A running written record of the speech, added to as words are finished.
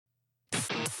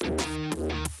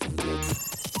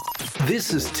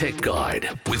This is Tech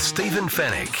Guide with Stephen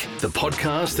Fennick, the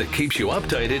podcast that keeps you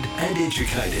updated and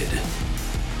educated.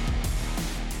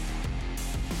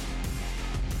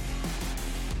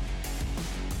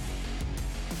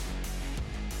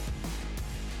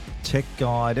 Tech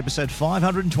Guide, episode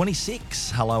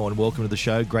 526. Hello and welcome to the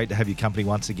show. Great to have your company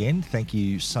once again. Thank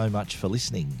you so much for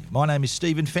listening. My name is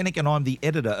Stephen Fennick and I'm the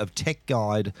editor of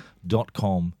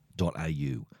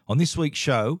techguide.com.au. On this week's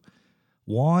show,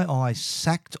 why I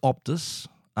sacked Optus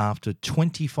after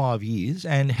 25 years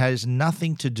and has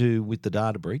nothing to do with the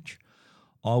data breach.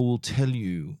 I will tell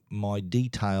you my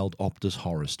detailed Optus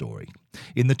horror story.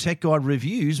 In the Tech Guide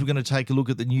reviews, we're going to take a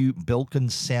look at the new Belkin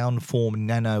Soundform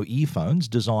Nano earphones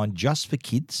designed just for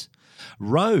kids.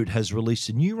 Rode has released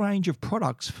a new range of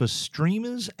products for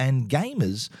streamers and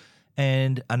gamers.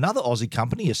 And another Aussie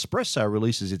company, Espresso,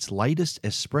 releases its latest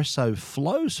Espresso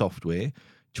Flow software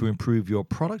to improve your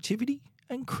productivity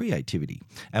and creativity.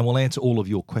 And we'll answer all of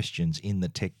your questions in the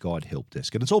Tech Guide Help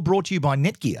Desk. And it's all brought to you by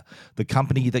Netgear, the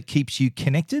company that keeps you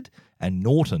connected, and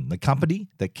Norton, the company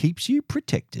that keeps you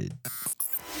protected.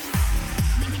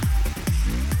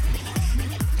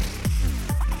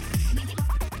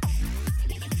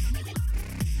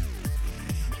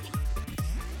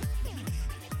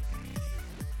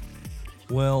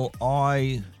 Well,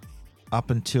 I, up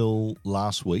until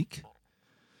last week,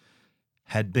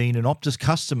 had been an Optus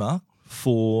customer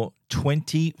for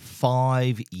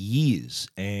 25 years,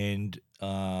 and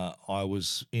I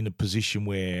was in a position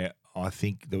where I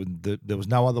think there was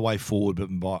no other way forward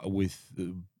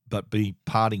but be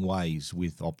parting ways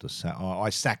with Optus. I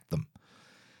sacked them.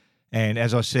 And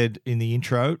as I said in the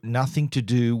intro, nothing to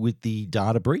do with the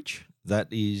data breach. That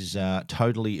is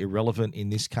totally irrelevant in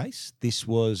this case. This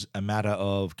was a matter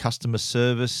of customer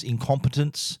service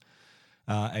incompetence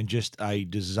and just a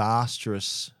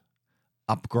disastrous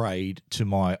upgrade to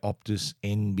my Optus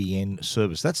NBN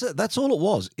service. That's all it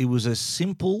was. It was a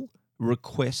simple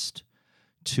request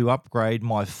to upgrade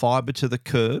my fibre to the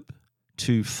curb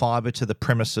to fibre to the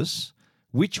premises,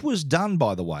 which was done,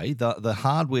 by the way. The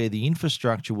hardware, the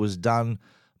infrastructure was done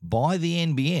by the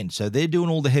NBN, so they're doing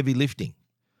all the heavy lifting.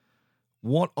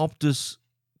 What Optus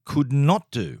could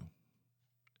not do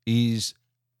is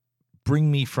bring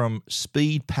me from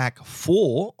Speed Pack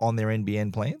 4 on their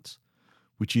NBN plans,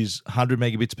 which is 100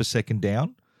 megabits per second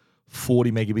down,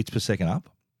 40 megabits per second up.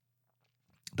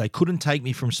 They couldn't take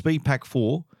me from Speed Pack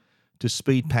 4 to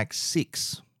Speed Pack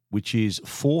 6, which is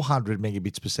 400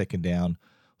 megabits per second down,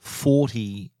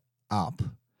 40 up.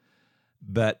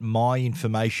 But my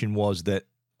information was that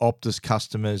Optus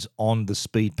customers on the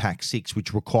Speed Pack 6,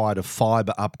 which required a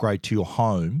fibre upgrade to your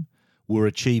home, were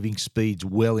achieving speeds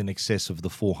well in excess of the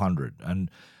 400.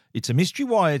 And it's a mystery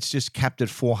why it's just capped at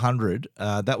 400.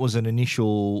 That was an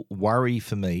initial worry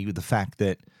for me with the fact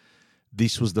that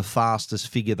this was the fastest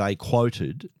figure they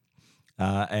quoted.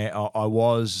 And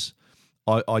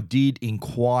I did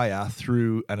inquire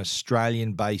through an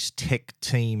Australian-based tech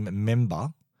team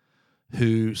member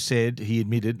who said, he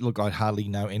admitted, look, I hardly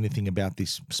know anything about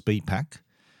this Speed Pack,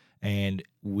 and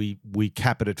we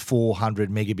cap it at 400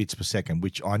 megabits per second,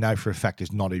 which I know for a fact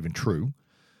is not even true,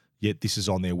 yet this is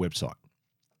on their website.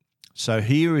 So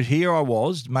here I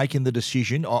was making the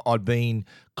decision. I'd been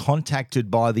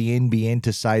contacted by the NBN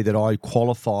to say that I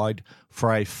qualified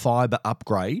for a fibre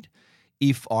upgrade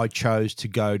if I chose to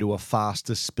go to a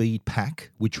faster Speed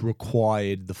Pack, which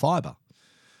required the fibre.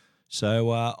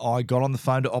 So I got on the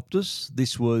phone to Optus.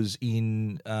 This was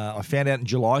I found out in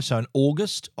July, so in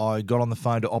August, I got on the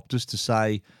phone to Optus to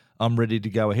say, I'm ready to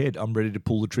go ahead. I'm ready to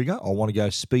pull the trigger. I want to go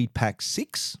Speed Pack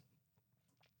 6.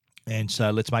 And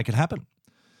so let's make it happen.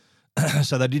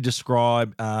 So they did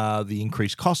describe the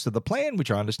increased cost of the plan, which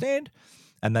I understand.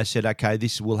 And they said, okay,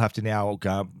 we'll have to now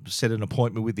set an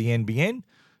appointment with the NBN,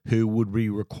 who would be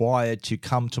required to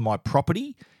come to my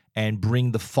property and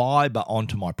bring the fibre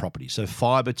onto my property. So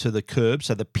fibre to the curb.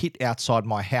 So the pit outside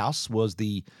my house was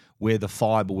where the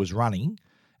fibre was running,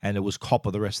 and it was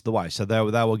copper the rest of the way. So they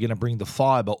were going to bring the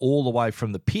fibre all the way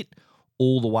from the pit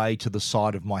all the way to the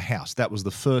side of my house. That was the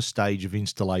first stage of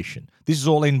installation. This is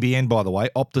all NBN, by the way.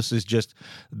 Optus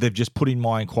they've just put in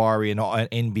my inquiry and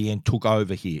NBN took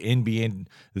over here. NBN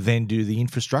then do the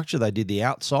infrastructure. They did the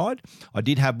outside. I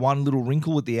did have one little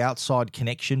wrinkle with the outside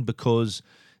connection because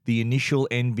the initial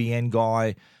NBN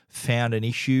guy found an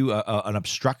issue, an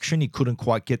obstruction. He couldn't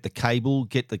quite get the cable,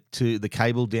 the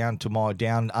cable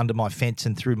down under my fence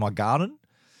and through my garden.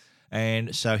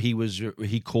 And so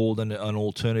he called an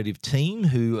alternative team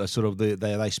who are sort of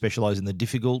they specialize in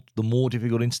the more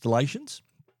difficult installations.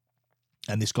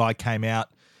 And this guy came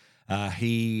out.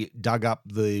 He dug up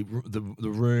the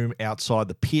room outside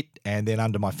the pit and then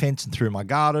under my fence and through my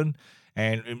garden.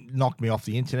 and it knocked me off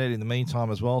the internet in the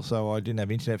meantime as well. So I didn't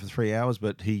have internet for 3 hours,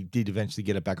 but he did eventually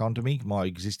get it back onto me, my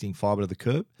existing fibre to the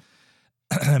curb.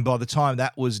 And by the time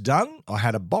that was done, I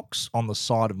had a box on the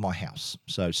side of my house.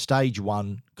 So stage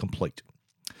 1 complete.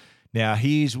 Now,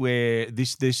 here's where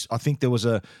this I think there was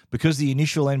because the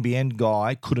initial NBN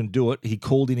guy couldn't do it, he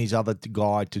called in his other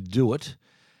guy to do it.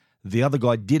 The other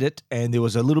guy did it, and there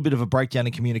was a little bit of a breakdown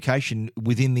in communication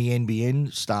within the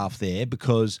NBN staff there,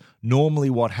 because normally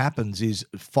what happens is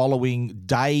following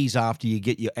days after you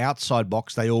get your outside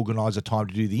box, they organise a time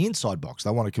to do the inside box.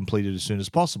 They want to complete it as soon as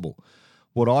possible.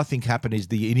 What I think happened is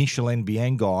the initial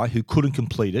NBN guy who couldn't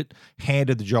complete it,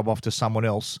 handed the job off to someone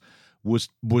else, was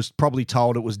probably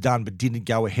told it was done but didn't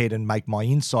go ahead and make my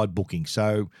inside booking.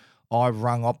 So I've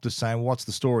rung Optus saying, what's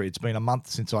the story? It's been a month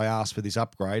since I asked for this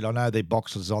upgrade. I know their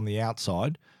box is on the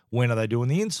outside. When are they doing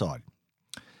the inside?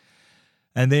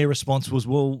 And their response was,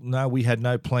 well, no, we had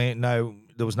no plan. No,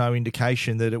 there was no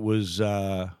indication that it was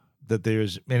that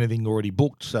there's anything already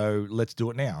booked, so let's do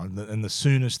it now. And the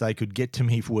soonest they could get to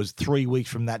me was 3 weeks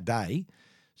from that day.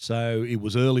 So it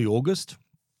was early August.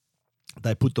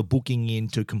 They put the booking in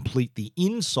to complete the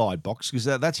inside box, because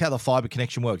that's how the fibre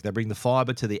connection works. They bring the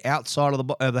fibre to the outside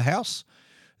of the house,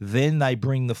 then they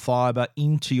bring the fibre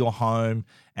into your home,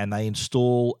 and they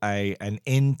install an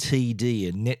NTD,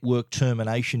 a network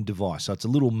termination device. So it's a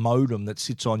little modem that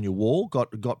sits on your wall,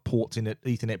 got ports in it,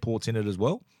 Ethernet ports in it as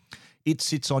well. It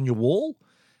sits on your wall,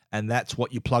 and that's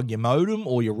what you plug your modem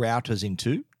or your routers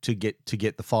into to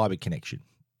get the fibre connection.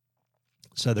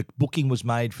 So the booking was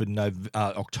made for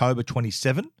October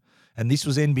 27, and this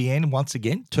was NBN once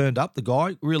again. Turned up, the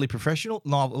guy, really professional,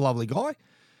 lovely guy,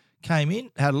 came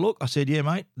in, had a look. I said, yeah,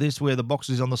 mate, this is where the box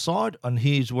is on the side, and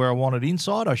here's where I want it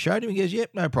inside. I showed him. He goes, yep,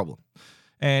 no problem.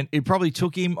 And it probably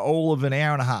took him all of an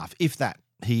hour and a half, if that.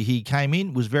 He came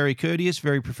in, was very courteous,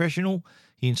 very professional.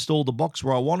 He installed the box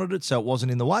where I wanted it so it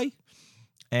wasn't in the way,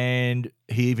 and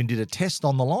he even did a test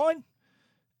on the line,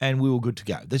 and we were good to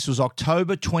go. This was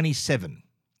October 27.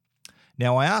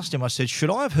 Now, I asked him, I said,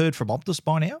 should I have heard from Optus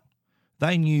by now?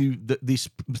 They knew that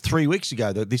 3 weeks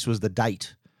ago that this was the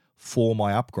date for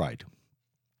my upgrade.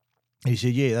 And he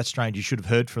said, yeah, that's strange. You should have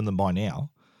heard from them by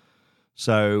now.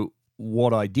 So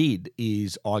what I did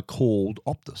is I called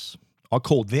Optus. I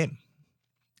called them.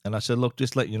 And I said, look,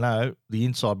 just let you know, the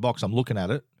inside box, I'm looking at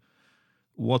it.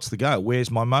 What's the go? Where's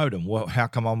my modem? Well,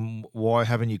 why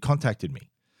haven't you contacted me?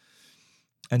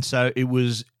 And so it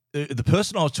was the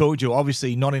person I was talking to,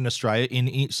 obviously not in Australia,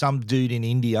 in some dude in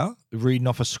India reading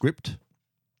off a script.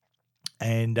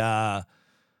 And I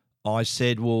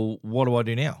said, well, what do I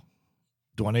do now?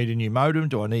 Do I need a new modem?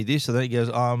 Do I need this? So then he goes,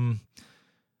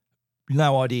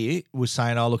 no idea. Was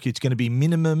saying, oh, look, it's going to be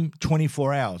minimum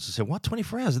 24 hours. I said, what,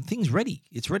 24 hours? The thing's ready.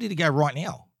 It's ready to go right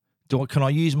now. Can I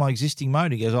use my existing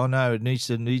modem? He goes, oh, no, it needs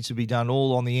to be done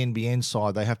all on the NBN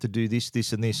side. They have to do this,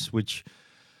 and this, which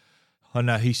I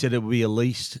know he said it would be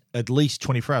at least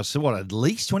 24 hours. So what, at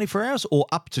least 24 hours or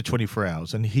up to 24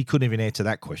 hours? And he couldn't even answer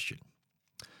that question.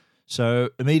 So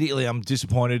immediately I'm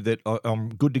disappointed that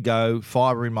I'm good to go,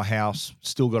 fibre in my house,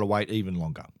 still got to wait even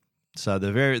longer. So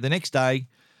the next day,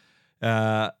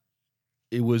 it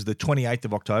was the 28th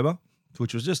of October,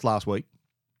 which was just last week,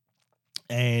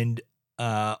 and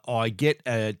I get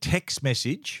a text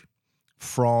message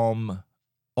from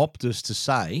Optus to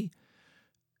say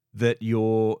that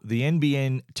the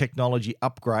NBN technology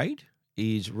upgrade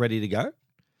is ready to go,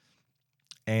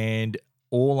 and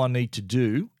all I need to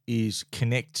do is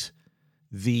connect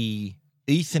the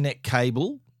Ethernet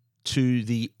cable to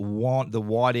the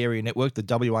wide area network, the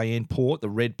WAN port, the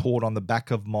red port on the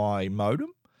back of my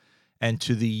modem, and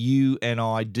to the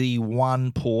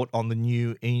UNID1 port on the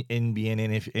new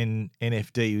NBN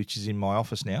NFD, which is in my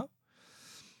office now.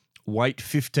 Wait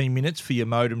 15 minutes for your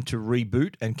modem to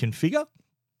reboot and configure,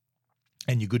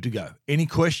 and you're good to go. Any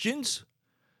questions?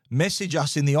 Message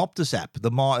us in the Optus app.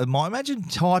 Imagine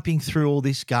typing through all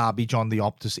this garbage on the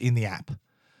Optus in the app,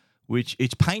 which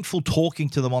it's painful talking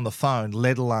to them on the phone,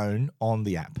 let alone on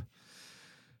the app.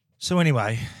 So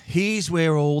anyway, here's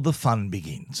where all the fun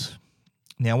begins.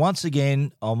 Now, once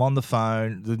again, I'm on the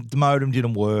phone. The modem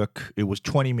didn't work. It was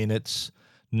 20 minutes,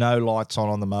 no lights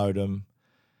on the modem.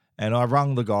 And I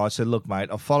rung the guy. I said, look, mate,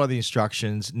 I follow the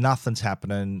instructions. Nothing's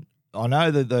happening. I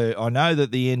know that the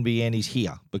NBN is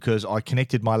here because I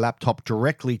connected my laptop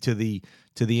directly to the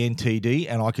NTD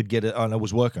and I could get it, and it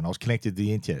was working. I was connected to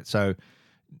the internet. So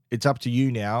it's up to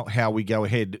you now how we go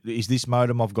ahead. Is this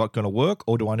modem I've got going to work,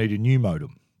 or do I need a new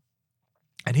modem?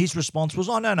 And his response was,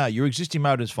 oh, no, your existing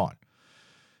modem is fine.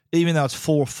 Even though it's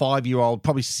 4 or 5 year old,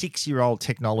 probably 6 year old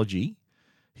technology,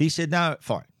 he said, no,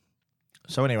 fine.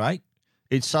 So anyway,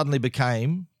 it suddenly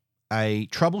became a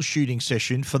troubleshooting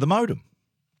session for the modem,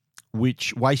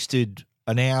 which wasted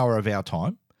an hour of our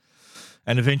time.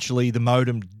 And eventually the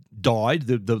modem died.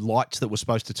 The lights that were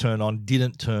supposed to turn on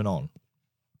didn't turn on.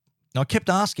 Now, I kept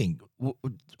asking,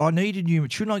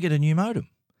 shouldn't I get a new modem?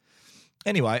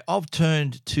 Anyway, I've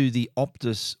turned to the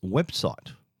Optus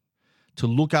website to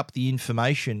look up the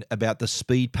information about the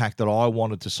speed pack that I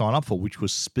wanted to sign up for, which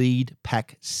was Speed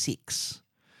Pack 6.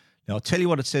 Now, I'll tell you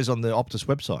what it says on the Optus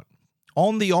website.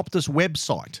 On the Optus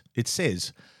website, it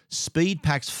says, Speed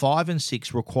Packs 5 and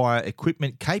 6 require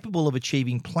equipment capable of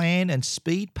achieving plan and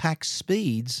speed pack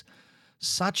speeds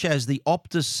such as the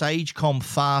Optus Sagecom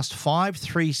Fast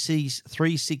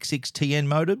 536XTN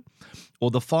modem or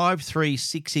the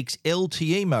 5366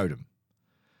 LTE modem.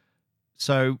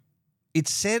 So it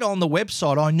said on the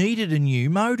website I needed a new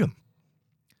modem.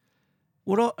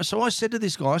 So I said to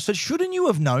this guy, I said, shouldn't you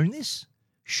have known this?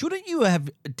 Shouldn't you have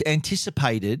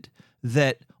anticipated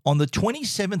that on the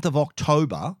 27th of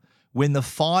October, when the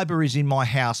fibre is in my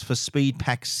house for Speed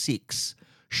Pack 6,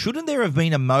 shouldn't there have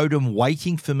been a modem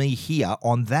waiting for me here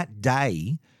on that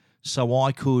day so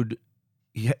I could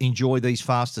enjoy these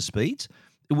faster speeds?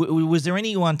 Was there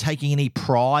anyone taking any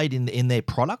pride in their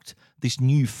product, this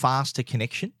new faster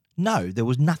connection? No, there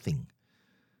was nothing.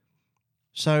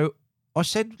 So I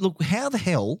said, look, how the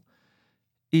hell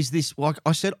is this? Like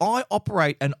I said, I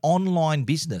operate an online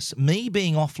business. Me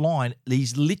being offline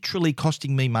is literally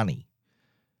costing me money.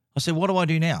 I said, what do I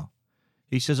do now?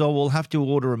 He says, we'll have to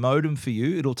order a modem for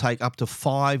you. It'll take up to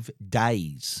 5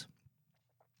 days.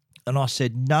 And I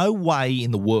said, no way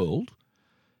in the world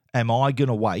am I going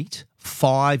to wait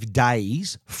 5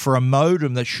 days for a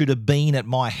modem that should have been at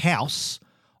my house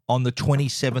on the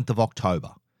 27th of October.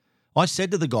 I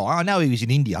said to the guy, I know he was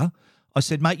in India, I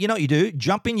said, mate, you know what you do?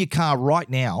 Jump in your car right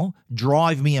now,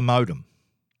 drive me a modem.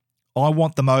 I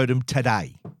want the modem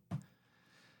today.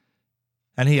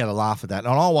 And he had a laugh at that.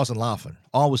 And I wasn't laughing.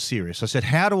 I was serious. I said,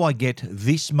 how do I get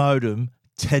this modem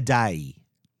today?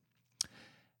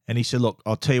 And he said, look,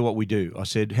 I'll tell you what we do. I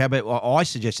said, how about, I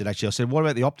suggested actually, I said, what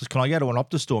about the Optus? Can I go to an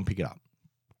Optus store and pick it up?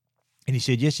 And he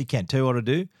said, yes, you can. Tell you what to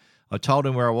do. I told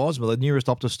him where I was. Well, the nearest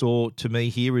Optus store to me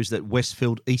here is at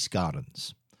Westfield East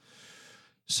Gardens.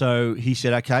 So he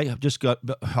said, okay, just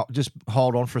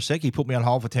hold on for a sec. He put me on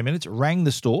hold for 10 minutes, rang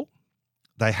the store.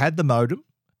 They had the modem.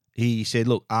 He said,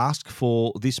 look, ask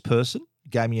for this person,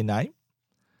 gave me a name.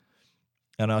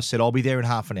 And I said, I'll be there in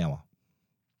half an hour.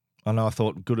 And I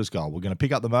thought, good as gold. We're going to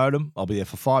pick up the modem. I'll be there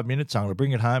for 5 minutes. I'm going to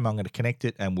bring it home. I'm going to connect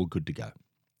it, and we're good to go.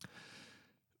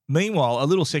 Meanwhile, a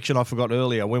little section I forgot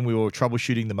earlier when we were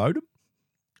troubleshooting the modem,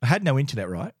 I had no internet,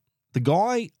 right? The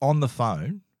guy on the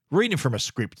phone, reading from a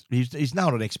script, he's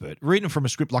not an expert, reading from a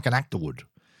script like an actor would.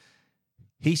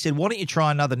 He said, why don't you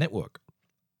try another network?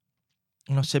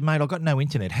 And I said, mate, I've got no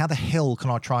internet. How the hell can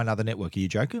I try another network? Are you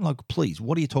joking? Like, please,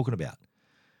 what are you talking about?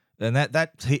 And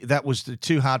that was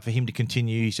too hard for him to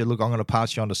continue. He said, look, I'm going to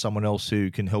pass you on to someone else who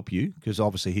can help you, because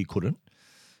obviously he couldn't.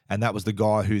 And that was the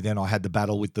guy who then I had the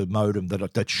battle with the modem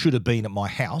that should have been at my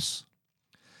house.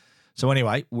 So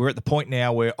anyway, we're at the point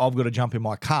now where I've got to jump in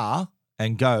my car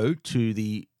and go to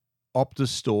the Optus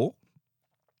store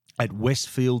at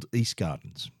Westfield East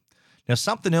Gardens. Now,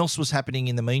 something else was happening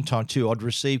in the meantime too. I'd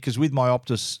received, because with my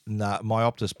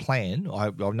Optus plan, I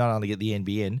not only get the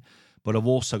NBN, but I've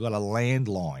also got a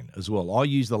landline as well. I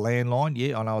use the landline.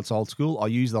 Yeah, I know it's old school. I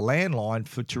use the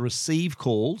landline to receive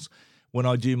calls when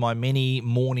I do my many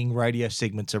morning radio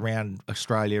segments around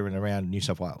Australia and around New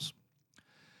South Wales.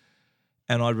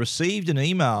 And I received an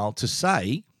email to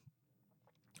say,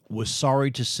 we're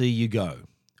sorry to see you go.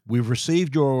 We've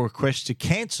received your request to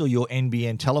cancel your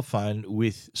NBN telephone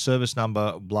with service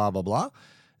number blah, blah, blah.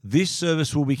 This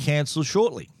service will be cancelled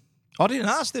shortly. I didn't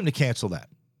ask them to cancel that.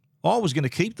 I was going to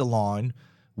keep the line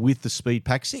with the Speed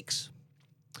Pack 6.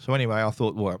 So anyway, I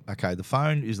thought, well, okay, the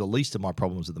phone is the least of my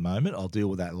problems at the moment. I'll deal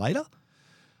with that later.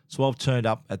 So I've turned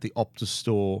up at the Optus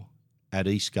store at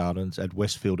East Gardens, at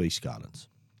Westfield East Gardens.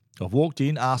 I've walked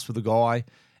in, asked for the guy,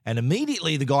 and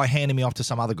immediately the guy handed me off to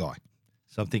some other guy.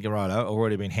 So I'm thinking, right, I've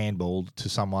already been handballed to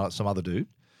some other dude.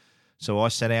 So I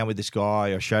sat down with this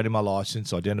guy. I showed him my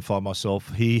license, identified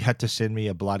myself. He had to send me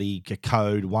a bloody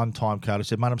code, one-time code. I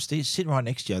said, mate, I'm sitting right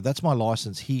next to you. That's my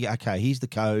license. Here's the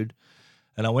code.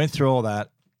 And I went through all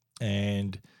that,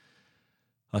 and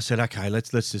I said, okay,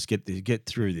 let's just get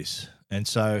through this. And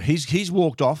so he's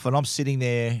walked off, and I'm sitting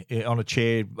there on a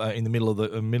chair in the middle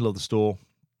of the store.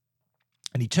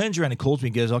 And he turns around and calls me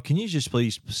and goes, can you just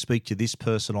please speak to this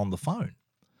person on the phone?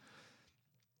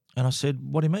 And I said,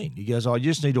 what do you mean? He goes, I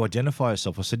just need to identify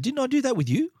yourself. I said, didn't I do that with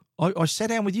you? I sat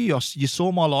down with you. You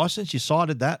saw my license. You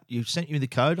cited that. You sent me the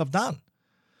code. I've done.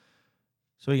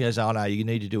 So he goes, oh, no, you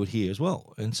need to do it here as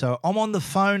well. And so I'm on the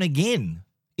phone again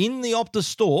in the Optus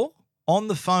store, on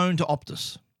the phone to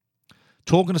Optus,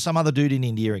 talking to some other dude in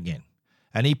India again.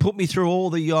 And he put me through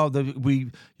all your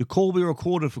call be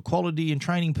recorded for quality and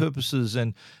training purposes.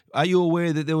 And are you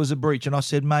aware that there was a breach? And I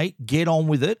said, mate, get on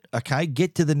with it. Okay,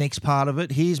 get to the next part of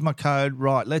it. Here's my code.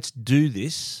 Right, let's do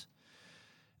this.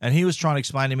 And he was trying to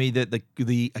explain to me that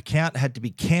the account had to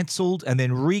be cancelled and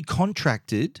then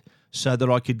recontracted so that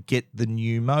I could get the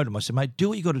new modem. I said, mate, do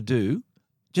what you got to do.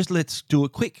 Just let's do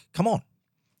it quick. Come on.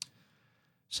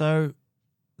 So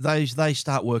they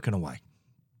start working away.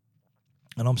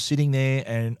 And I'm sitting there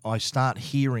and I start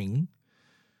hearing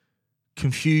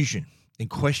confusion and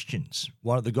questions.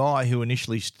 One of the guy who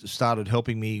initially started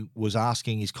helping me was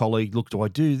asking his colleague, look, do I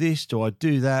do this? Do I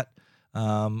do that?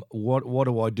 What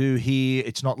do I do here?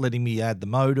 It's not letting me add the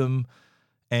modem.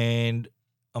 And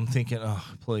I'm thinking, oh,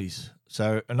 please.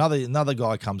 So another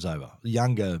guy comes over,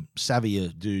 younger,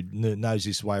 savvier dude, knows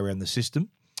this way around the system.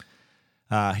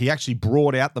 He actually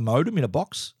brought out the modem in a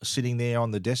box, sitting there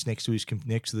on the desk next to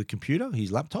the computer,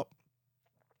 his laptop.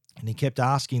 And he kept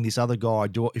asking this other guy,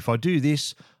 if I do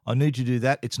this, I need to do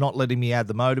that. It's not letting me add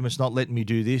the modem. It's not letting me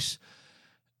do this.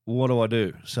 What do I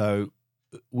do? So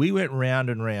we went round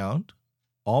and round.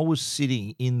 I was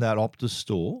sitting in that Optus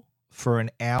store for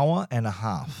an hour and a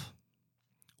half,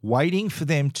 waiting for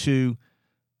them to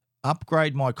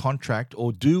upgrade my contract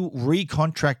or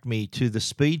recontract me to the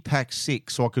SpeedPack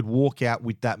 6 so I could walk out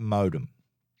with that modem.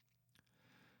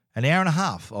 An hour and a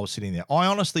half I was sitting there. I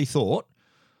honestly thought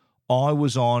I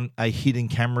was on a hidden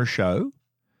camera show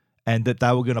and that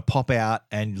they were going to pop out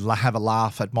and have a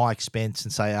laugh at my expense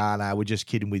and say, no, we're just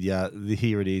kidding with you.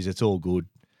 Here it is. It's all good.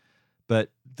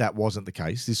 But that wasn't the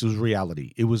case. This was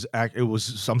reality. It was.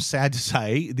 I'm sad to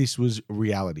say, this was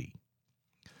reality.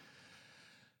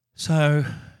 So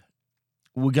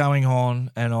we're going on,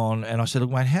 and I said,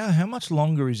 look, mate, how much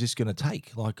longer is this going to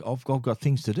take? Like, I've got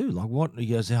things to do. Like, what? He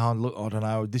goes, look, I don't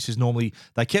know. This is normally,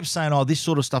 they kept saying, this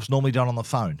sort of stuff's normally done on the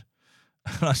phone.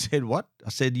 And I said, what? I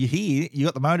said, you're here, you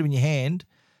got the modem in your hand.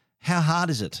 How hard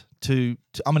is it to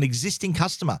I'm an existing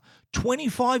customer.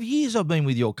 25 years I've been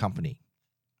with your company.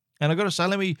 And I got to say,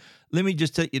 let me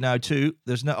just let you know too.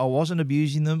 I wasn't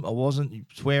abusing them. I wasn't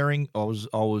swearing. I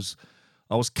was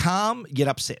calm yet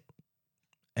upset,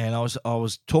 and I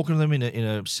was talking to them in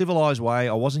a civilized way.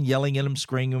 I wasn't yelling at them,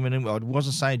 screaming at them. I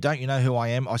wasn't saying, "Don't you know who I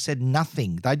am?" I said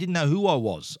nothing. They didn't know who I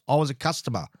was. I was a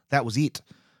customer. That was it.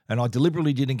 And I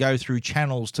deliberately didn't go through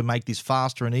channels to make this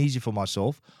faster and easier for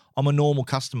myself. I'm a normal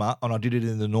customer, and I did it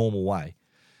in the normal way.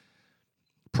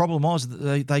 Problem was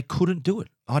that they couldn't do it.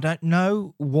 I don't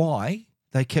know why.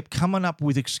 They kept coming up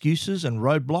with excuses and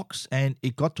roadblocks, and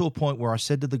it got to a point where I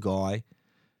said to the guy,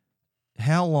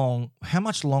 how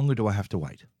much longer do I have to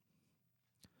wait?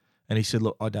 And he said,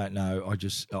 look, I don't know.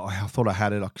 I thought I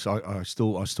had it. I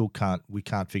still can't, we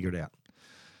can't figure it out.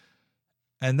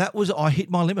 And I hit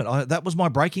my limit. That was my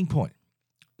breaking point.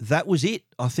 That was it.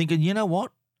 I'm thinking, you know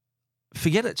what?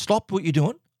 Forget it. Stop what you're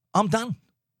doing. I'm done.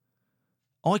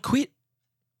 I quit.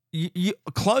 You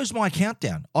close my account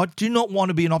down. I do not want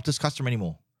to be an Optus customer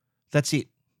anymore. That's it.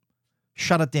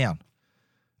 Shut it down.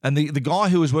 And the guy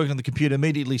who was working on the computer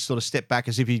immediately sort of stepped back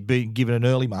as if he'd been given an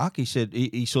early mark. He said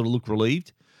he sort of looked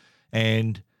relieved.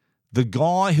 And the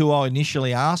guy who I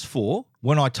initially asked for,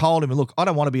 when I told him, look, I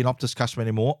don't want to be an Optus customer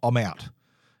anymore, I'm out.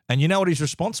 And you know what his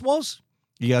response was?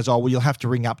 He goes, well, you'll have to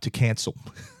ring up to cancel.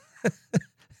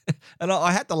 And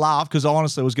I had to laugh because I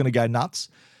honestly was going to go nuts.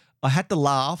 I had to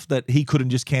laugh that he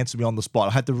couldn't just cancel me on the spot.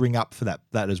 I had to ring up for that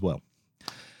as well.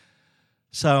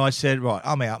 So I said, right,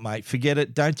 I'm out, mate. Forget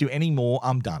it. Don't do any more.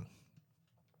 I'm done.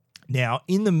 Now,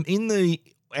 in the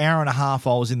hour and a half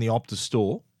I was in the Optus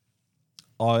store,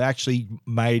 I actually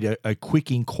made a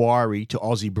quick inquiry to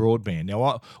Aussie Broadband.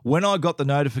 Now, when I got the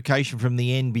notification from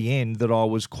the NBN that I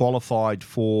was qualified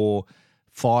for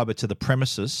fibre to the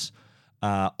premises,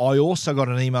 I also got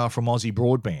an email from Aussie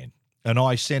Broadband. And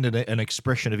I sent an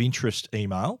expression of interest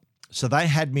email. So they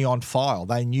had me on file.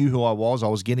 They knew who I was. I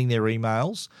was getting their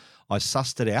emails. I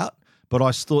sussed it out. But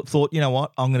I thought, you know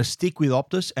what? I'm going to stick with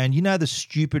Optus. And you know the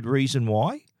stupid reason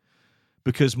why?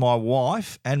 Because my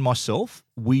wife and myself,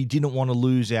 we didn't want to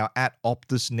lose our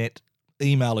 @OptusNet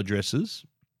email addresses,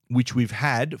 which we've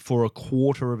had for a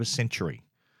quarter of a century.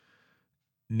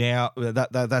 Now,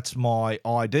 that's my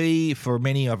ID for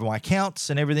many of my accounts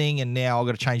and everything. And now I've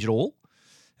got to change it all.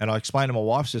 And I explained to my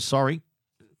wife, says, sorry,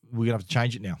 we're going to have to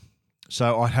change it now.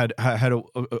 So I had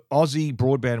Aussie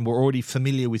Broadband were already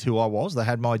familiar with who I was. They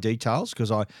had my details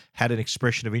because I had an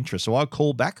expression of interest. So I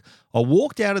called back. I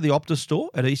walked out of the Optus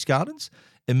store at East Gardens,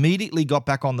 immediately got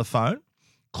back on the phone,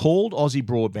 called Aussie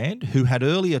Broadband, who had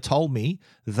earlier told me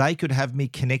they could have me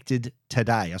connected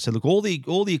today. I said, look, all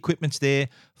the equipment's there.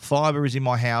 Fiber is in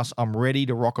my house. I'm ready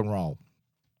to rock and roll.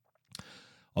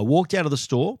 I walked out of the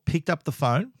store, picked up the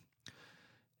phone,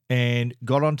 and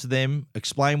got onto them,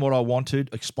 explained what I wanted,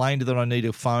 explained that I need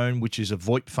a phone, which is a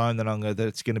VoIP phone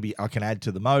I can add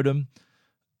to the modem.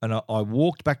 And I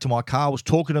walked back to my car, was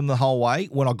talking to them the whole way.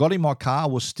 When I got in my car, I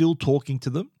was still talking to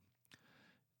them.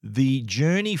 The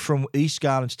journey from East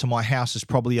Gardens to my house is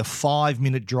probably a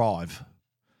 5-minute drive.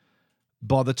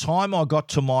 By the time I got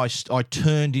to I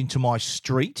turned into my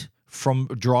street from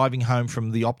driving home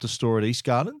from the Optus store at East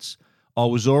Gardens, I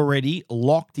was already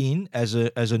locked in as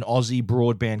an Aussie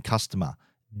Broadband customer.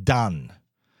 Done.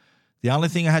 The only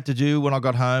thing I had to do when I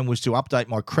got home was to update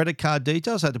my credit card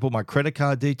details. I had to put my credit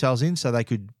card details in so I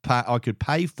could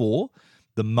pay for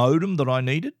the modem that I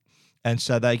needed, and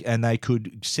they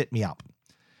could set me up.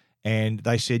 And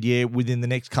they said, yeah, within the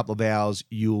next couple of hours,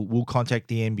 we'll contact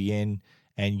the NBN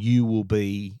and we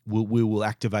will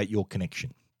activate your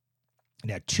connection.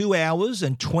 Now, 2 hours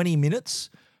and 20 minutes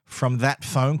from that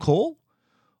phone call,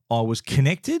 I was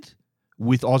connected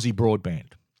with Aussie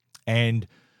Broadband. And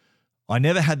I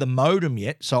never had the modem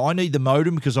yet, so I need the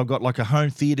modem because I've got like a home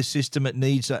theatre system. It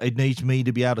needs me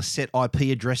to be able to set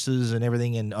IP addresses and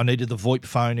everything, and I needed the VoIP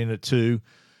phone in it too.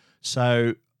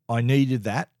 So I needed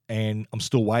that, and I'm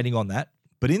still waiting on that.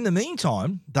 But in the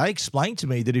meantime, they explained to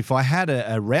me that if I had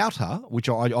a router, which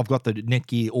I've got the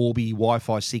Netgear Orbi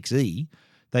Wi-Fi 6E,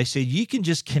 they said you can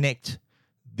just connect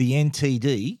the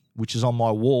NTD, which is on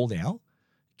my wall now,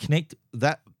 connect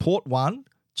that port 1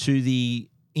 to the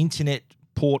internet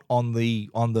port on the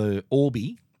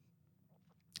Orbi,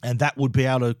 and that would be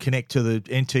able to connect to the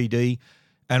NTD,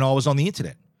 and I was on the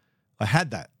internet. I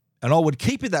had that, and I would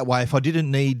keep it that way if I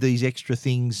didn't need these extra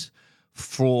things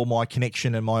for my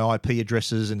connection and my IP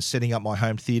addresses and setting up my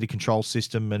home theatre control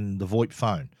system and the VoIP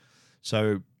phone.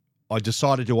 So I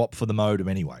decided to opt for the modem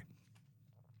anyway.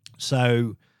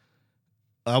 So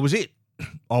that was it.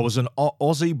 I was an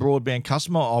Aussie Broadband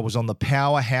customer. I was on the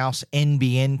Powerhouse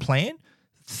NBN plan,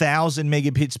 1,000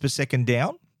 megabits per second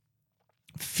down,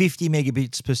 50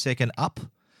 megabits per second up,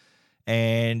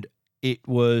 and it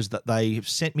was that they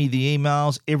sent me the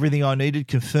emails, everything I needed,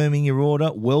 confirming your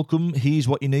order. Welcome. Here's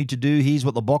what you need to do. Here's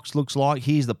what the box looks like.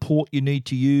 Here's the port you need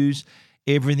to use.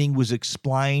 Everything was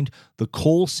explained. The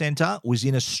call center was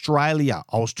in Australia.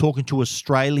 I was talking to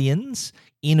Australians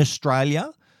in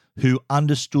Australia who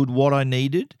understood what I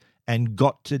needed and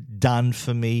got it done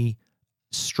for me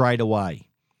straight away.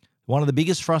 One of the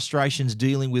biggest frustrations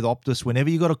dealing with Optus, whenever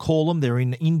you got to call them, they're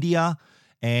in India,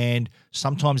 and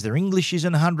sometimes their English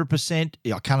isn't 100%.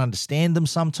 I can't understand them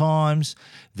sometimes.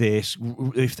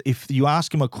 If you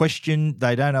ask them a question,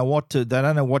 they don't know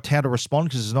how to respond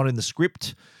because it's not in the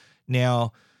script.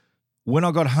 Now, when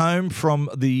I got home from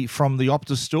the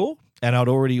Optus store and I'd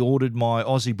already ordered my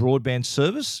Aussie Broadband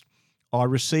service, I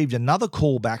received another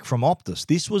call back from Optus.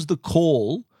 This was the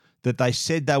call that they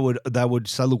said they would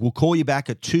say, look, we'll call you back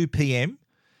at 2 p.m.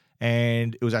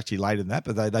 And it was actually later than that,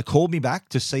 but they called me back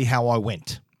to see how I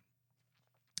went.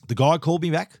 The guy called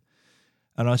me back,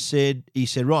 and he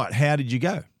said, right, how did you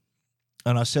go?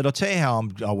 And I said, I'll tell you how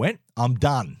I went. I'm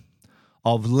done.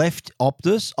 I've left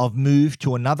Optus. I've moved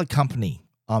to another company.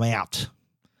 I'm out.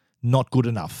 Not good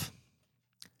enough.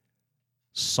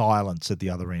 Silence at the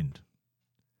other end.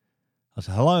 I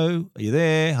said, hello, are you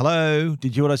there? Hello,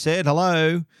 did you hear what I said?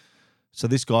 Hello. So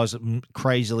this guy's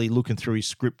crazily looking through his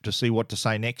script to see what to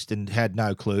say next and had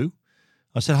no clue.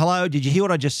 I said, hello, did you hear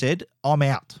what I just said? I'm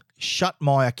out. Shut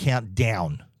my account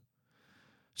down.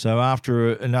 So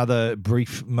after another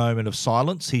brief moment of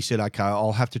silence, he said, okay,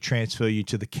 I'll have to transfer you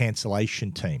to the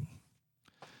cancellation team.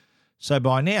 So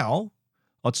by now,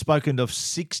 I'd spoken to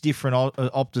 6 different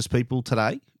Optus people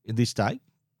this day.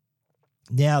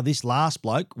 Now this last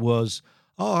bloke was,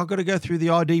 I've got to go through the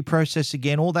ID process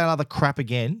again, all that other crap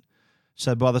again.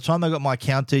 So by the time they got my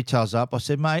account details up, I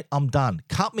said, mate, I'm done.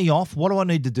 Cut me off. What do I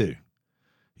need to do?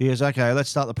 He goes, okay, let's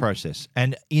start the process.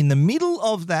 And in the middle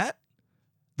of that,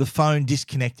 the phone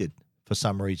disconnected for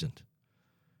some reason.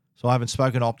 So I haven't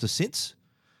spoken to Optus since.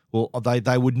 Well,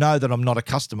 they would know that I'm not a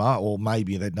customer, or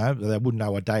maybe they'd know. They wouldn't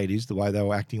know what day it is, the way they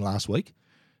were acting last week.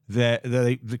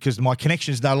 Because my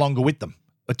connection is no longer with them.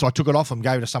 I took it off and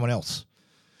gave it to someone else.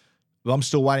 But I'm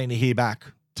still waiting to hear back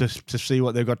to see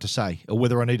what they've got to say, or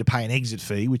whether I need to pay an exit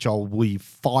fee, which I'll be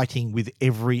fighting with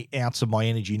every ounce of my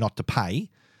energy not to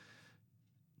pay.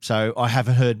 So I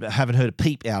haven't heard a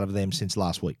peep out of them since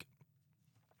last week.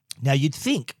 Now you'd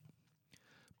think,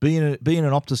 being an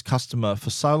Optus customer for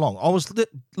so long, I was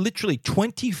literally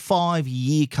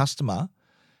 25-year customer,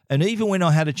 And even when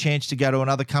I had a chance to go to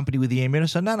another company with the NBN, I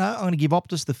said, no, I'm going to give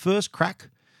Optus the first crack.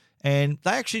 And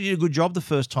they actually did a good job the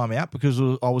first time out because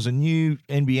I was a new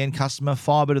NBN customer,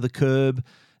 fibre to the curb.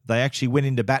 They actually went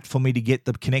into bat for me to get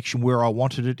the connection where I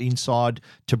wanted it inside,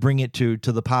 to bring it to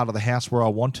the part of the house where I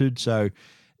wanted. So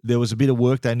there was a bit of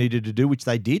work they needed to do, which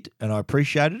they did, and I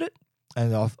appreciated it,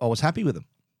 and I was happy with them.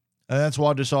 And that's why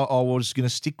I was going to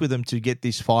stick with them to get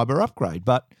this fibre upgrade.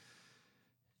 But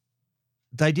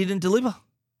they didn't deliver.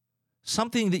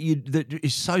 Something that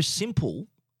is so simple,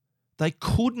 they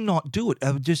could not do it.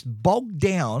 They were just bogged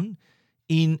down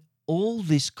in all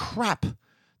this crap.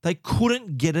 They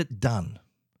couldn't get it done.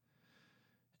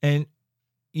 And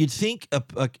you'd think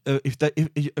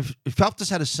if Optus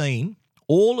had seen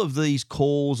all of these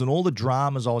calls and all the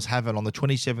dramas I was having on the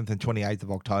 27th and 28th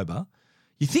of October,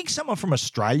 you think someone from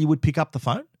Australia would pick up the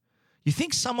phone? You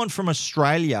think someone from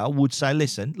Australia would say,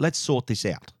 listen, let's sort this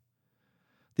out?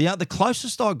 The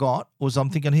closest I got was, I'm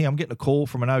thinking, here, I'm getting a call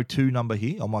from an 02 number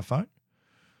here on my phone.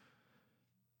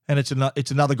 And it's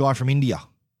another guy from India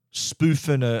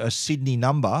spoofing a Sydney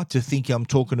number to think I'm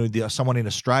talking to someone in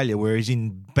Australia, where he's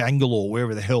in Bangalore,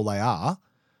 wherever the hell they are.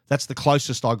 That's the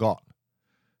closest I got.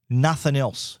 Nothing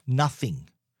else.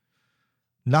 Nothing.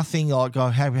 Nothing like, oh,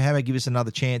 how about give us another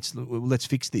chance? Let's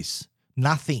fix this.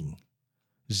 Nothing.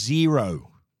 Zero.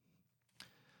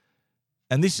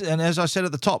 And as I said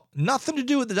at the top, nothing to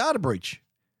do with the data breach.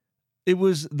 It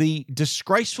was the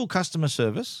disgraceful customer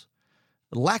service,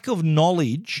 lack of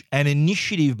knowledge and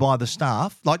initiative by the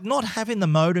staff, like not having the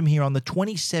modem here on the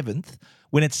 27th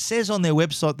when it says on their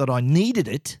website that I needed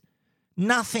it.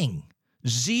 Nothing.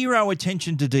 Zero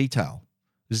attention to detail.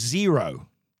 Zero.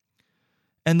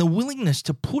 And the willingness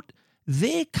to put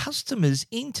their customers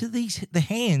into the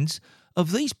hands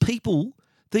of these people,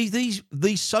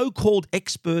 these so-called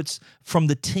experts from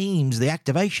the teams, the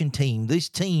activation team, this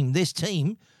team,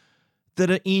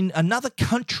 that are in another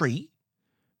country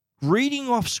reading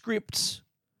off scripts.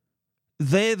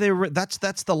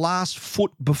 That's the last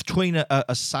foot between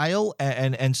a sale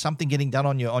and something getting done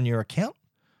on your account.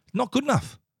 Not good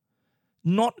enough.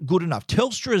 Not good enough.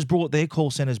 Telstra has brought their call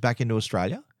centres back into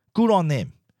Australia. Good on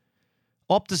them.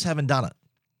 Optus haven't done it.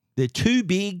 They're too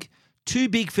big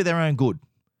for their own good.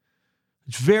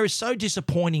 It's so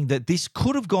disappointing that this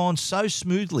could have gone so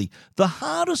smoothly. The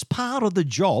hardest part of the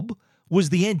job was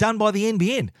done by the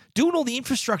NBN. Doing all the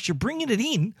infrastructure, bringing it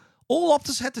in. All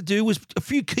Optus had to do was a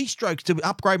few keystrokes to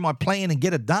upgrade my plan and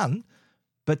get it done.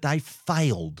 But they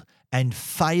failed, and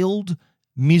failed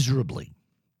miserably.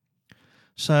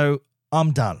 So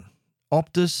I'm done.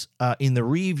 Optus are in the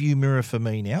rearview mirror for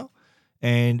me now,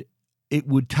 and it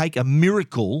would take a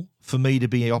miracle for me to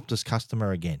be an Optus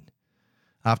customer again.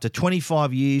 After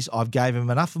 25 years, I've gave them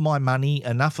enough of my money,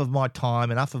 enough of my time,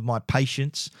 enough of my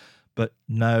patience, but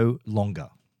no longer.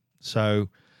 So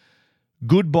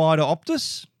goodbye to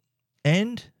Optus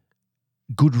and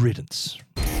good riddance.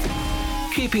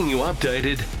 Keeping you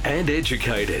updated and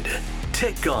educated.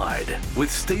 Tech Guide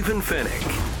with Stephen Fennick.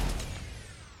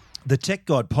 The Tech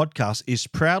Guide podcast is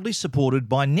proudly supported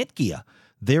by Netgear.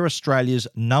 They're Australia's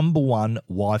 #1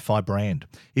 Wi-Fi brand.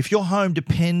 If your home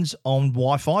depends on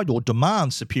Wi-Fi or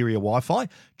demands superior Wi-Fi,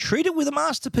 treat it with a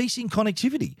masterpiece in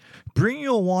connectivity. Bring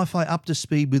your Wi-Fi up to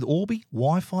speed with Orbi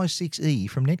Wi-Fi 6E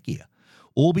from Netgear.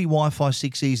 Orbi Wi-Fi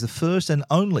 6E is the first and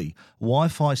only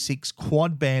Wi-Fi 6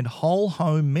 quad-band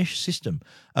whole-home mesh system,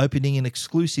 opening an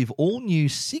exclusive all-new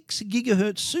 6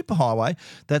 GHz superhighway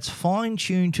that's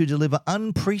fine-tuned to deliver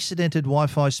unprecedented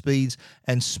Wi-Fi speeds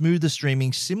and smoother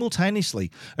streaming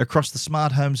simultaneously across the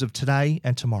smart homes of today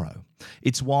and tomorrow.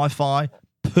 It's Wi-Fi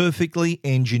perfectly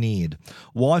engineered.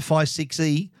 Wi-Fi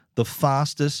 6E, the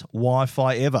fastest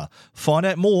Wi-Fi ever. Find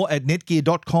out more at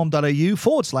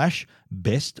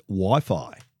netgear.com.au/best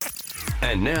Wi-Fi.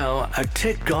 And now, a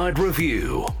Tech Guide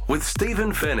review with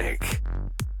Stephen Fennick.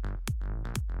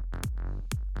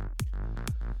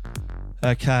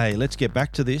 Okay, let's get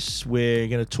back to this. We're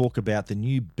going to talk about the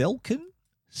new Belkin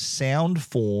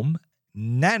Soundform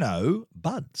Nano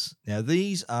Buds. Now,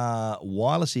 these are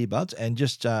wireless earbuds, and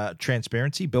just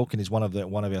transparency, Belkin is one of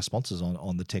our sponsors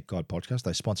on the Tech Guide podcast.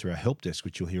 They sponsor our help desk,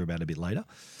 which you'll hear about a bit later.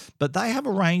 But they have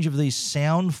a range of these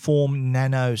Soundform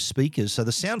Nano speakers. So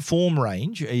the Soundform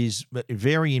range is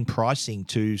vary in pricing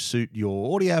to suit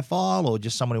your audiophile or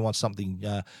just someone who wants something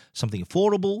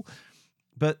affordable.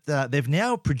 But they've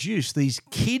now produced these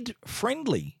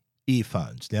kid-friendly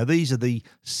earphones. Now, these are the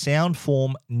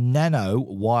Soundform Nano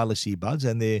wireless earbuds,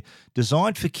 and they're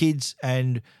designed for kids,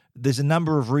 and there's a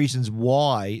number of reasons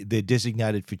why they're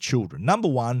designated for children. Number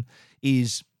one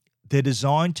is they're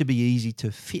designed to be easy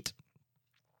to fit.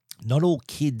 not all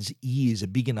kids' ears are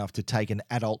big enough to take an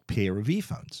adult pair of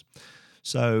earphones.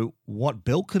 So what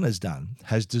Belkin has done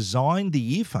has designed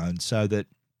the earphones so that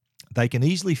they can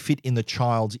easily fit in the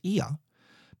child's ear,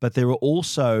 but there are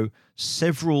also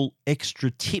several extra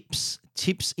tips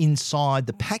inside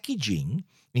the packaging,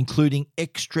 including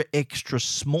extra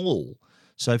small.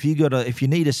 So if you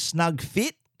need a snug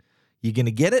fit, you're going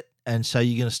to get it, and so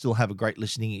you're going to still have a great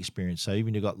listening experience. So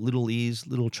even you've got little ears,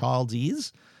 little child's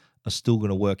ears are still going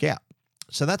to work out.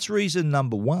 So that's reason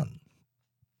number one.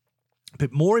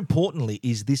 But more importantly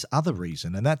is this other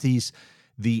reason, and that is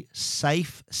the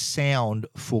Safe Sound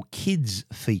for Kids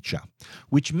feature,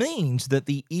 which means that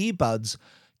the earbuds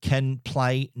can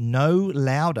play no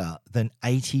louder than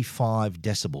 85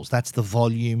 decibels. That's the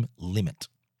volume limit.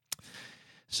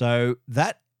 So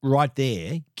that right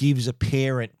there gives a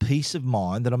parent peace of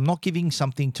mind that I'm not giving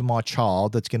something to my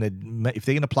child that's going to, if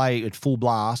they're going to play at full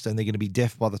blast and they're going to be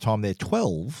deaf by the time they're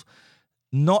 12,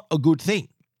 not a good thing.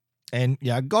 And,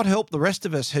 God help the rest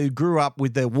of us who grew up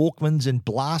with their Walkmans and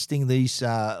blasting these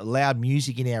loud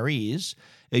music in our ears.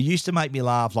 It used to make me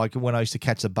laugh, like when I used to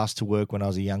catch the bus to work when I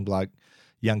was a young bloke,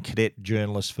 young cadet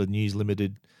journalist for News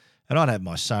Limited, and I'd have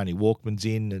my Sony Walkmans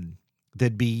in, and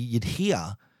you'd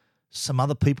hear some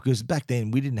other people, because back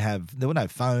then there were no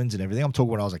phones and everything. I'm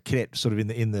talking when I was a cadet, sort of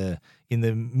in the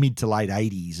mid to late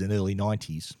 80s and early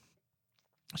 90s.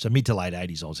 So mid to late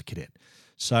 80s, I was a cadet.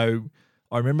 So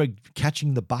I remember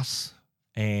catching the bus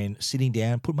and sitting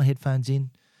down, putting my headphones in,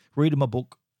 reading my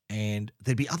book, and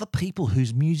there'd be other people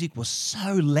whose music was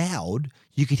so loud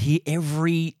you could hear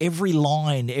every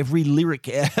line, every lyric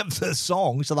of the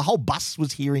song. So the whole bus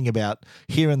was hearing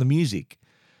the music,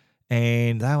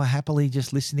 and they were happily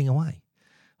just listening away.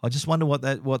 I just wonder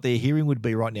what their hearing would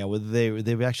be right now, whether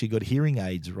they've actually got hearing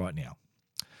aids right now.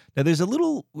 Now, there's a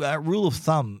little rule of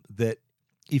thumb that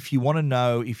if you want to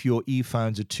know if your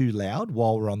earphones are too loud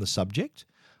while we're on the subject,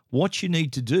 what you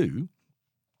need to do,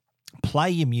 play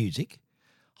your music,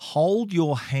 hold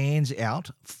your hands out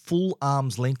full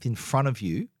arm's length in front of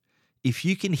you. If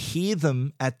you can hear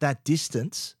them at that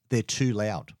distance, they're too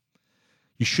loud.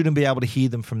 You shouldn't be able to hear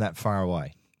them from that far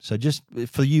away. So just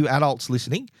for you adults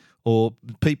listening, or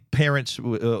parents,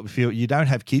 if you don't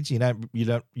have kids,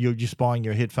 you're just buying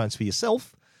your headphones for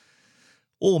yourself,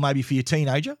 or maybe for your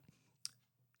teenager,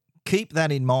 keep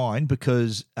that in mind,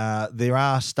 because there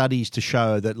are studies to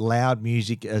show that loud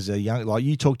music as a young, like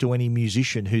you talk to any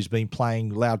musician who's been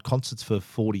playing loud concerts for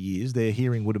 40 years, their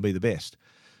hearing wouldn't be the best.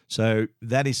 So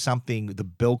that is something the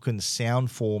Belkin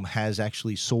Soundform has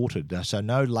actually sorted. So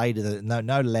no louder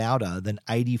than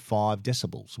 85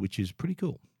 decibels, which is pretty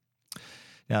cool.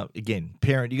 Now, again,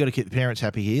 you got to keep the parents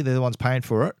happy here. They're the ones paying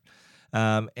for it.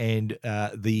 And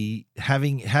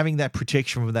having that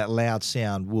protection from that loud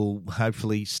sound will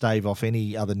hopefully stave off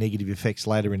any other negative effects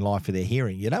later in life for their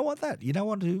hearing. You don't want that. You don't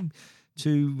want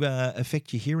to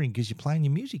affect your hearing because you're playing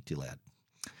your music too loud.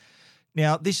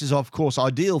 Now, this is, of course,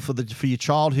 ideal for your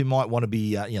child who might want to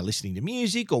be listening to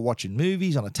music or watching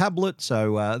movies on a tablet.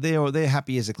 So they're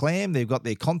happy as a clam. They've got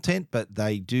their content, but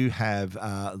they do have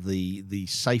the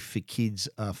Safe for Kids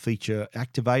feature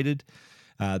activated.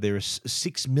 There are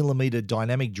 6mm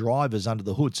dynamic drivers under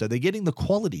the hood, so they're getting the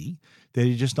quality.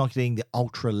 They're just not getting the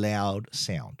ultra loud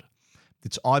sound.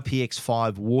 It's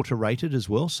IPX5 water rated as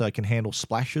well, so it can handle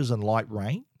splashes and light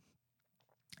rain.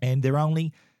 And they're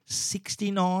only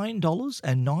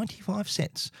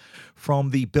 $69.95 from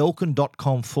the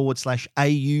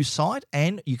belkin.com/AU site,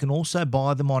 and you can also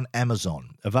buy them on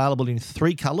Amazon. Available in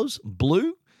 3 colors: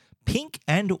 blue, pink,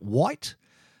 and white.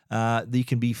 You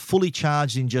can be fully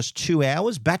charged in just 2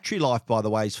 hours. Battery life, by the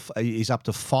way, is up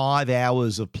to 5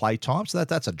 hours of playtime. So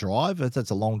that's a drive.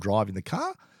 That's a long drive in the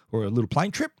car or a little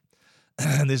plane trip.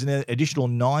 And there's an additional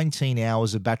 19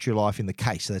 hours of battery life in the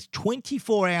case. So that's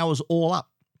 24 hours all up.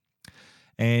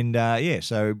 And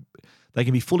so they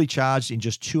can be fully charged in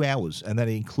just 2 hours. And that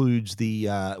includes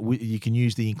you can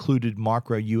use the included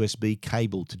micro USB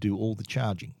cable to do all the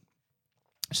charging.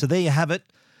 So there you have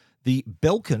it. The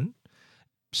Belkin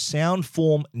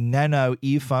Soundform Nano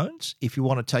earphones. If you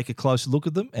want to take a closer look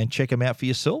at them and check them out for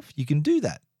yourself, you can do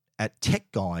that at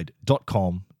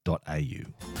techguide.com.au.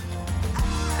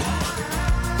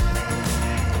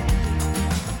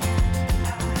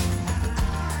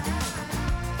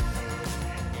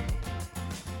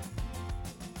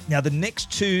 Now, the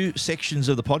next 2 sections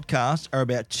of the podcast are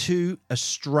about 2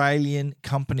 Australian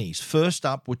companies. First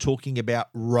up, we're talking about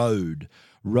Rode.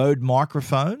 Rode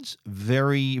microphones,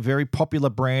 very, very popular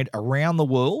brand around the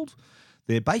world.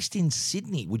 They're based in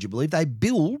Sydney, would you believe?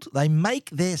 They make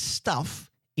their stuff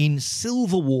in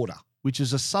Silverwater, which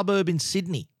is a suburb in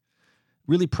Sydney.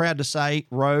 really proud to say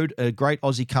Rode, a great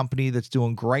Aussie company that's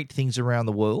doing great things around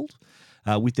the world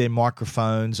with their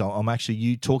microphones. I'm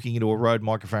actually talking into a Rode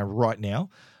microphone right now.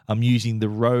 I'm using the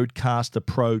Rodecaster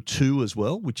Pro 2 as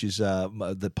well, which is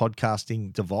the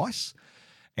podcasting device,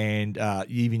 and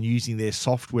even using their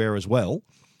software as well.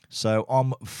 So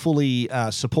I'm fully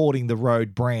supporting the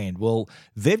Rode brand. Well,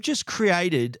 they've just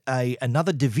created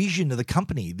another division of the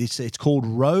company. It's called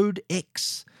Rode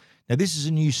X. Now, this is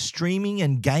a new streaming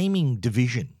and gaming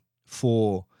division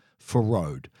for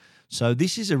Rode. So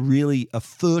this is a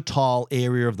fertile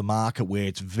area of the market where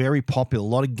it's very popular. A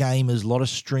lot of gamers, a lot of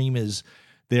streamers.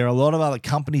 There are a lot of other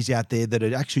companies out there that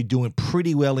are actually doing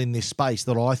pretty well in this space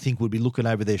that I think would be looking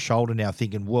over their shoulder now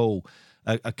thinking, whoa,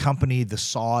 a company the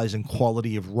size and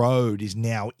quality of Rode is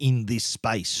now in this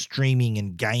space, streaming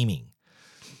and gaming.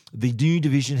 The new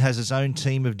division has its own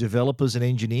team of developers and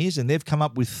engineers, and they've come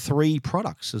up with 3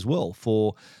 products as well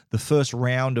for the first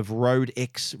round of Rode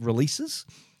X releases.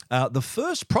 The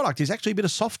first product is actually a bit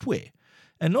of software,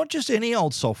 and not just any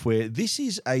old software. This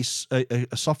is a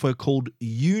software called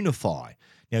Unify.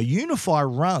 Now, Unify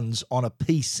runs on a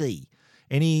PC.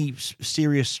 Any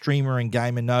serious streamer and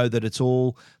gamer know that it's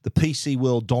all the PC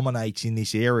world dominates in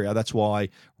this area. That's why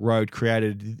Rode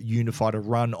created Unify to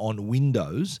run on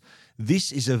Windows.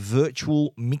 This is a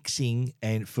virtual mixing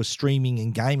and for streaming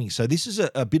and gaming. So this is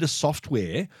a bit of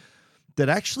software that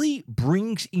actually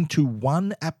brings into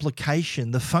one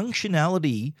application the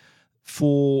functionality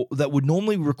that would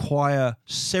normally require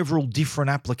several different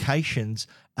applications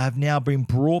have now been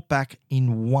brought back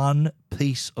in one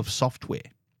piece of software.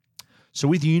 So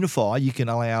with Unify, you can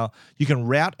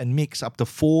route and mix up to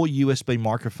 4 USB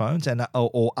microphones and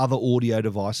or other audio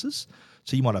devices.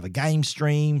 So you might have a game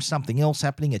stream, something else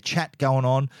happening, a chat going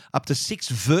on, up to 6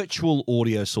 virtual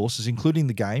audio sources, including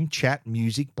the game, chat,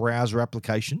 music, browser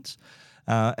applications.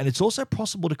 And it's also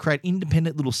possible to create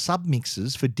independent little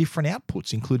submixes for different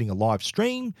outputs, including a live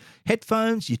stream,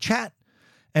 headphones, your chat,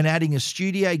 and adding a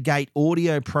studio gate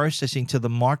audio processing to the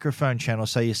microphone channel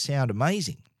so you sound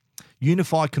amazing.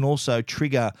 Unify can also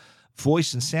trigger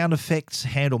voice and sound effects,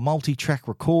 handle multi-track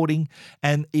recording,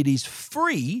 and it is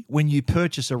free when you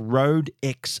purchase a Rode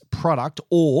X product,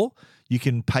 or you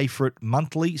can pay for it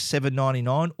monthly,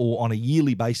 $7.99, or on a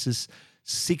yearly basis,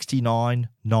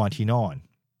 $69.99.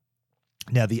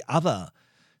 Now, the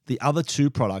other 2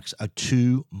 products are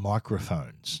 2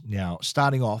 microphones. Now,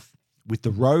 starting off with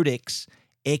the Rode X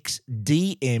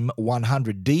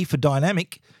XDM100, D for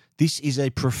dynamic. This is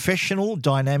a professional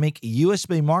dynamic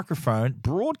USB microphone,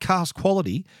 broadcast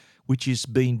quality, which has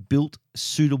been built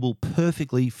suitable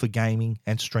perfectly for gaming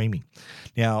and streaming.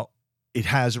 Now, it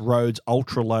has Rode's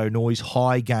ultra-low noise,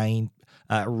 high-gain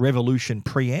Revolution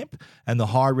preamp and the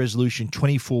high-resolution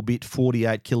 24-bit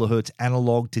 48 kilohertz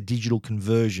analog to digital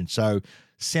conversion. So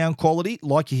sound quality,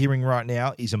 like you're hearing right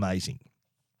now, is amazing.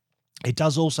 It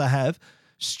does also have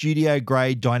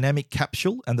studio-grade dynamic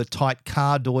capsule and the tight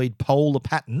cardioid polar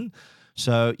pattern.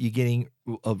 So you're getting,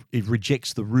 it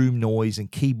rejects the room noise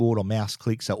and keyboard or mouse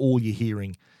clicks, so all you're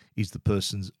hearing is the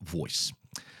person's voice.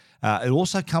 It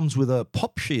also comes with a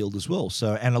pop shield as well,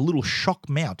 and a little shock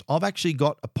mount. I've actually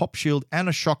got a pop shield and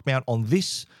a shock mount on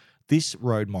this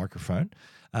Rode microphone,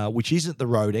 which isn't the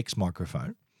Rode X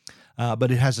microphone,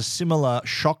 but it has a similar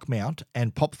shock mount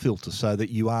and pop filter, so that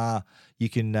you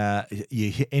can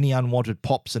hear any unwanted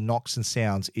pops and knocks and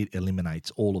sounds. It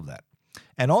eliminates all of that.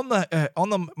 And on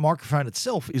the microphone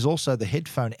itself is also the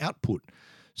headphone output.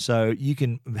 So you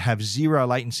can have 0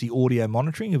 latency audio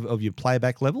monitoring of your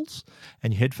playback levels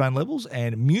and your headphone levels,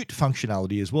 and mute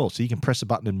functionality as well. So you can press a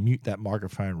button and mute that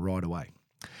microphone right away.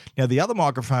 Now, the other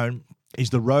microphone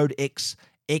is the Rode X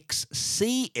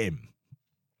XCM.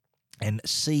 And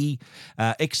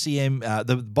XCM,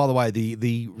 by the way,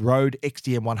 the Rode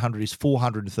XDM100 is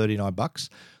 $439.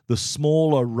 The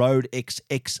smaller Rode X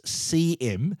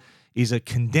XCM is a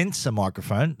condenser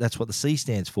microphone. That's what the C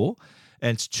stands for.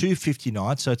 And it's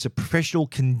 $259, so it's a professional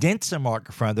condenser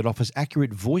microphone that offers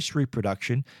accurate voice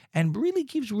reproduction and really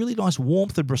gives really nice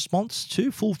warmth and response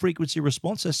to full frequency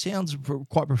response. So it sounds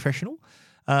quite professional.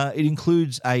 It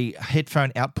includes a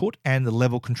headphone output and the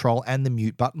level control and the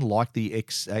mute button, like the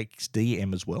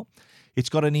XDM as well. It's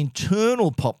got an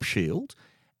internal pop shield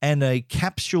and a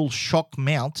capsule shock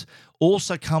mount.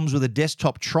 Also comes with a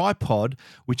desktop tripod,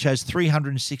 which has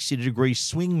 360-degree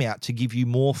swing mount to give you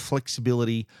more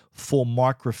flexibility for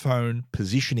microphone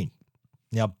positioning.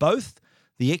 Now, both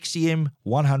the XCM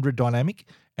 100 dynamic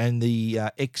and the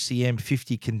XCM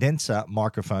 50 condenser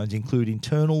microphones include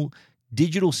internal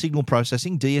digital signal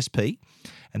processing, DSP,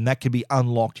 and that can be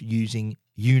unlocked using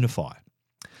Unify.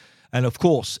 And of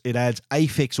course, it adds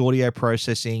Aphex audio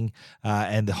processing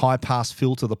and the high-pass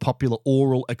filter, the popular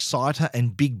Aural exciter,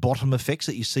 and big bottom effects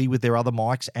that you see with their other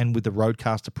mics and with the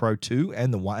Rodecaster Pro 2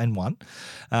 and the 1.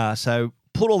 So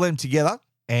put all them together,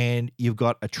 and you've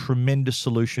got a tremendous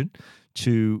solution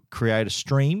to create a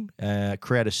stream,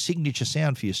 create a signature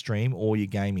sound for your stream or your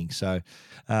gaming. So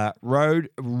Rode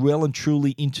well and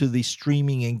truly into the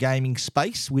streaming and gaming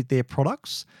space with their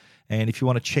products. And if you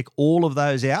want to check all of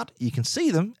those out, you can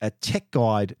see them at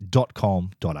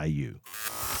techguide.com.au.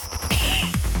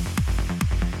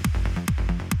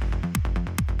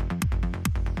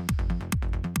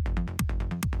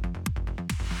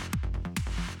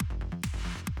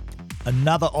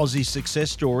 Another Aussie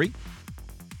success story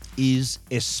is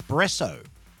Espresso.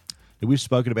 Now, we've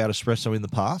spoken about Espresso in the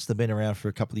past. They've been around for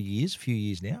a few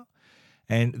years now.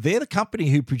 And they're the company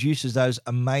who produces those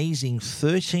amazing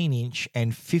 13-inch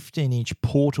and 15-inch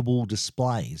portable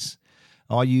displays.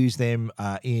 I use them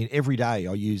in every day.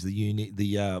 I use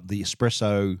the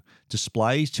Espresso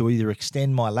displays to either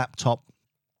extend my laptop,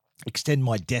 extend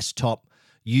my desktop,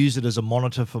 use it as a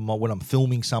monitor for when I'm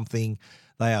filming something.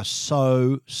 They are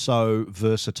so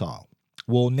versatile.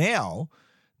 Well, now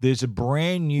there's a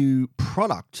brand new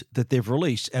product that they've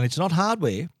released, and it's not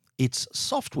hardware. It's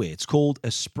software. It's called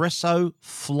Espresso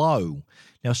Flow.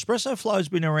 Now, Espresso Flow has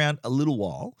been around a little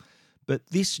while, but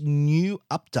this new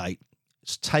update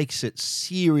takes it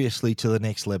seriously to the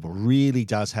next level. Really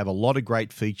does have a lot of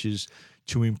great features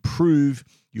to improve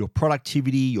your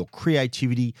productivity, your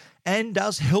creativity, and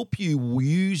does help you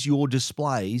use your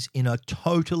displays in a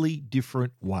totally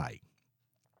different way.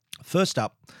 First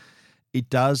up, it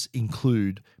does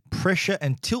include pressure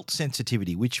and tilt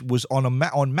sensitivity, which was on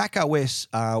Mac OS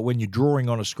when you're drawing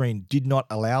on a screen did not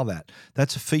allow that.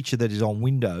 That's a feature that is on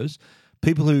Windows.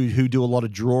 People who do a lot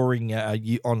of drawing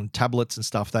on tablets and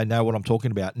stuff, they know what I'm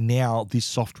talking about. Now this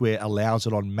software allows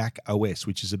it on Mac OS,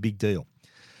 which is a big deal.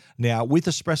 Now with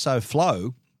Espresso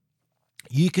Flow,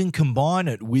 you can combine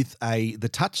it with the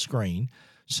touch screen,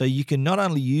 so you can not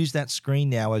only use that screen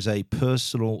now as a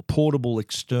personal portable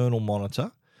external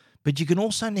monitor, but you can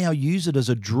also now use it as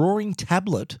a drawing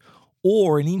tablet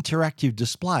or an interactive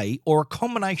display or a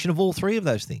combination of all three of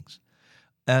those things.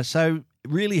 So it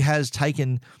really has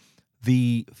taken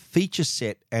the feature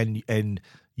set and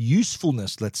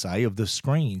usefulness, let's say, of the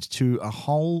screens to a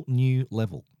whole new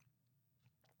level.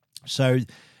 So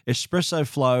Espresso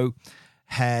Flow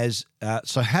has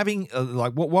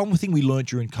one thing we learned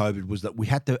during COVID was that we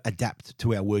had to adapt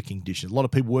to our working conditions. A lot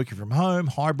of people working from home,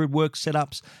 hybrid work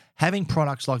setups, having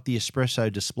products like the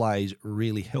Espresso displays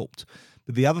really helped.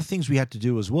 But the other things we had to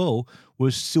do as well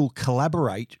was still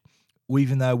collaborate,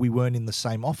 even though we weren't in the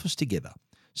same office together.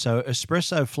 So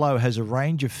Espresso Flow has a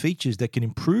range of features that can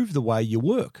improve the way you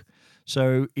work.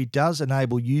 So it does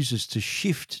enable users to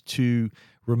shift to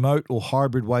remote or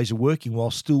hybrid ways of working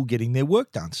while still getting their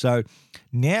work done. So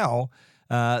now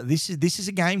this is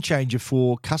a game changer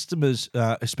for customers,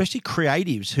 especially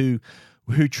creatives who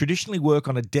traditionally work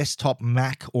on a desktop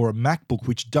Mac or a MacBook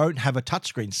which don't have a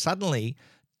touchscreen. Suddenly,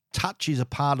 touch is a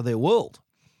part of their world.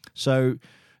 So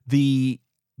the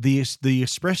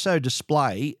Espresso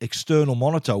display external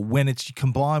monitor, when it's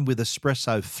combined with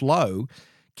Espresso Flow,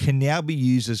 can now be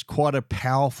used as quite a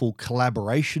powerful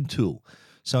collaboration tool.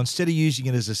 So instead of using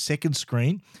it as a second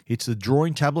screen, it's a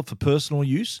drawing tablet for personal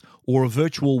use or a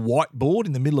virtual whiteboard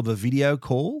in the middle of a video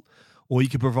call, or you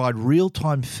can provide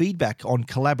real-time feedback on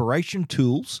collaboration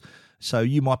tools. So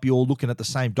you might be all looking at the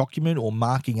same document or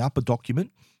marking up a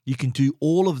document. You can do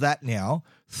all of that now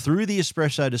through the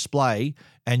Espresso display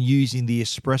and using the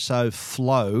Espresso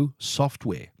Flow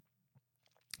software.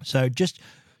 So just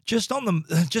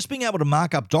being able to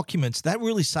mark up documents, that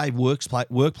really saves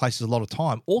workplaces a lot of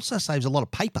time. Also saves a lot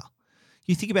of paper.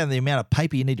 You think about the amount of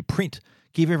paper you need to print,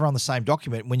 give everyone the same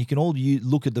document, when you can all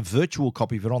look at the virtual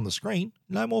copy of it on the screen,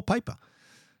 no more paper.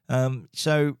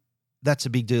 So that's a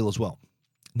big deal as well.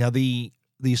 Now, the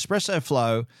Espresso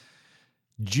Flow,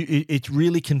 it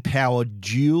really can power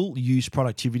dual-use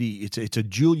productivity. It's a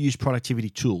dual-use productivity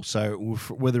tool. So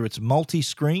whether it's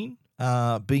multi-screen,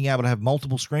 being able to have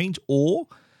multiple screens, or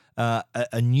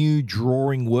a new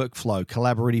drawing workflow,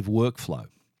 collaborative workflow.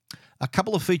 A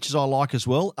couple of features I like as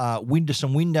well,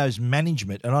 Windows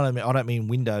management, and I don't mean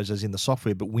Windows as in the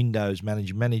software, but Windows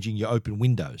managing your open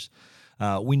windows.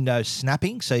 Windows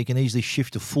snapping, so you can easily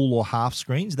shift to full or half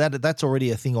screens. That's already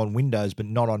a thing on Windows, but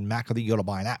not on Mac. I think you got to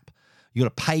buy an app. You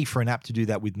got to pay for an app to do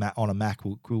that with on a Mac.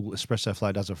 Cool. Espresso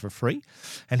Flow does it for free.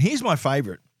 And here's my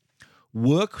favorite,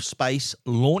 Workspace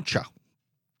Launcher.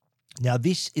 Now,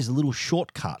 this is a little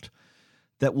shortcut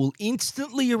that will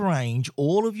instantly arrange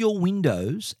all of your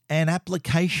windows and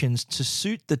applications to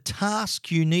suit the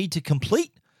task you need to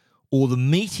complete or the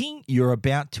meeting you're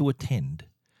about to attend.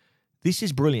 This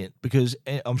is brilliant because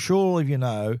I'm sure all of you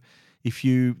know if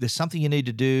there's something you need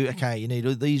to do, okay, you need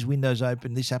these windows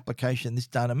open, this application, this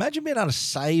done. Imagine being able to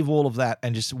save all of that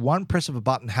and just one press of a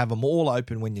button have them all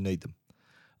open when you need them.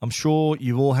 I'm sure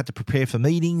you've all had to prepare for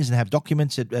meetings and have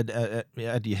documents at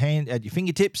your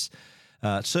fingertips.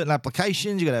 Certain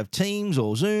applications, you've got to have Teams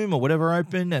or Zoom or whatever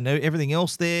open and everything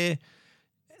else there.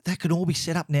 That could all be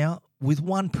set up now. With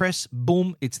one press,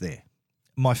 boom, it's there.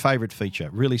 My favorite feature.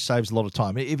 Really saves a lot of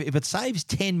time. If it saves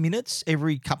 10 minutes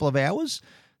every couple of hours,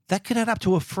 that could add up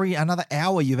to another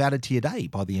hour you've added to your day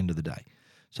by the end of the day.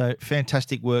 So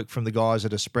fantastic work from the guys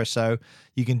at Espresso.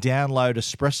 You can download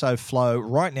Espresso Flow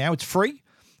right now. It's free.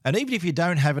 And even if you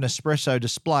don't have an Espresso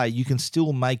display, you can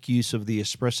still make use of the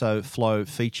Espresso Flow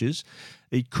features.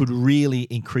 It could really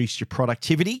increase your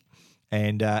productivity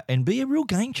and be a real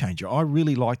game changer. I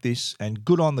really like this, and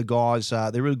good on the guys.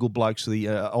 They're really good blokes, the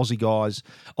Aussie guys,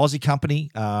 Aussie company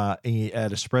at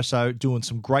Espresso, doing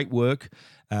some great work.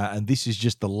 And this is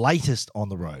just the latest on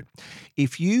the road.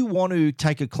 If you want to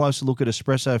take a closer look at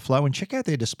Espresso Flow and check out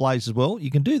their displays as well, you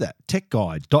can do that.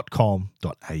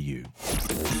 techguide.com.au.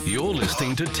 You're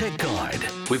listening to Tech Guide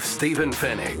with Stephen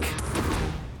Fenech.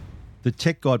 The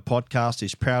Tech Guide podcast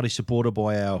is proudly supported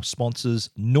by our sponsors,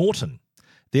 Norton.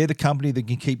 They're the company that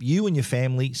can keep you and your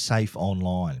family safe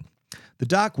online. The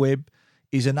dark web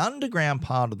is an underground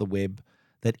part of the web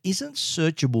that isn't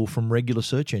searchable from regular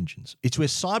search engines. It's where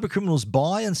cybercriminals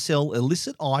buy and sell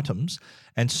illicit items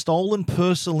and stolen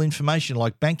personal information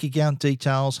like bank account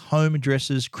details, home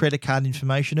addresses, credit card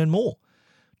information, and more.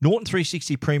 Norton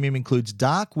 360 Premium includes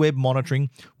dark web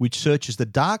monitoring, which searches the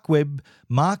dark web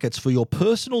markets for your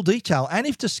personal detail, and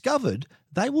if discovered,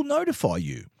 they will notify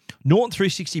you. Norton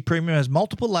 360 Premium has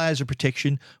multiple layers of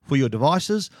protection for your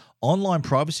devices, online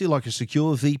privacy like a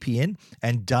secure VPN,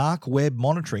 and dark web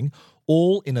monitoring,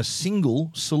 all in a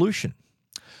single solution.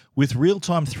 With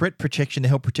real-time threat protection to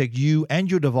help protect you and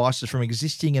your devices from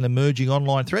existing and emerging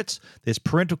online threats, there's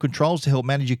parental controls to help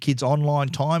manage your kids' online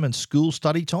time and school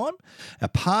study time, a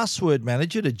password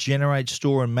manager to generate,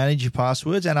 store, and manage your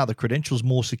passwords and other credentials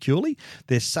more securely.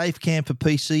 There's SafeCam for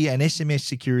PC and SMS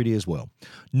security as well.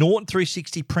 Norton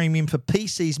 360 Premium for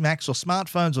PCs, Macs, or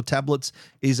smartphones or tablets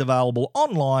is available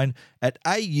online at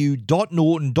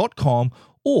au.norton.com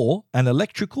or an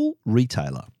electrical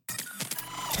retailer.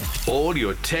 All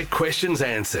your tech questions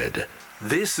answered.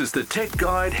 This is the Tech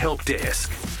Guide Help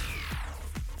Desk.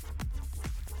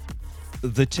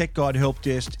 The Tech Guide Help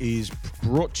Desk is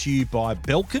brought to you by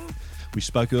Belkin. We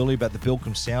spoke earlier about the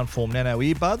Belkin Soundform Nano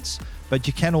earbuds, but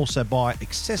you can also buy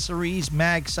accessories,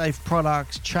 MagSafe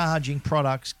products, charging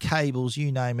products, cables,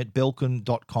 you name it,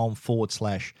 belkin.com/au.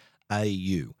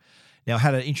 Now, I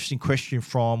had an interesting question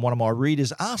from one of my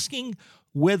readers asking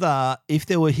whether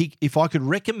if I could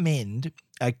recommend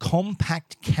a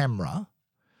compact camera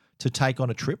to take on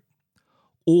a trip,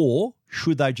 or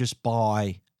should they just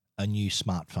buy a new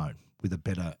smartphone with a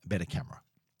better camera?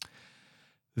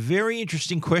 Very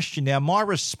interesting question. Now, my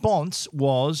response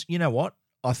was, you know what?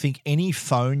 I think any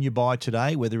phone you buy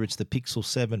today, whether it's the Pixel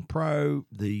 7 Pro,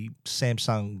 the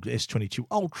Samsung S22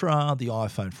 Ultra, the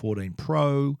iPhone 14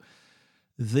 Pro,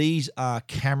 these are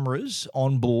cameras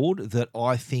on board that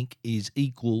I think is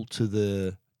equal to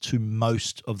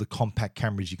most of the compact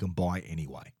cameras you can buy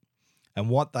anyway. And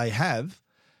what they have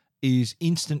is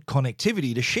instant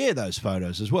connectivity to share those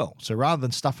photos as well. So rather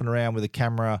than stuffing around with a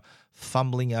camera,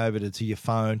 fumbling over to your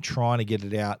phone, trying to get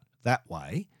it out that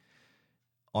way,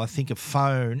 I think a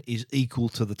phone is equal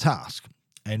to the task.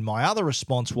 And my other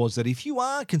response was that if you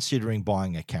are considering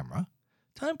buying a camera,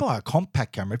 don't buy a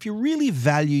compact camera. If you really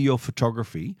value your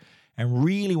photography and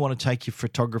really want to take your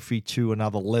photography to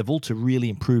another level to really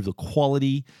improve the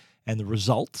quality and the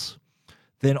results,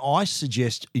 then I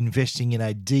suggest investing in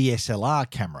a DSLR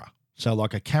camera. So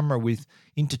like a camera with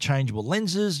interchangeable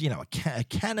lenses, a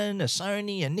Canon, a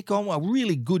Sony, a Nikon, a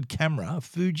really good camera, a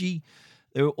Fuji,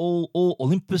 they're all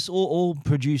Olympus, all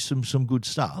produce some good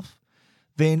stuff.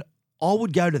 Then I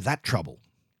would go to that trouble.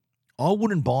 I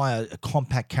wouldn't buy a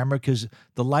compact camera because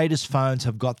the latest phones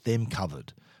have got them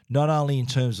covered. Not only in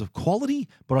terms of quality,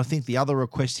 but I think the other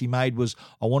request he made was,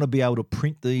 I want to be able to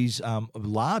print these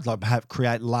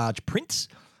create large prints,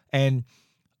 and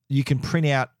you can print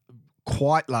out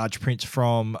quite large prints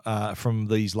from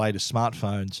these latest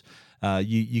smartphones.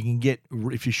 You can get,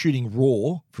 if you're shooting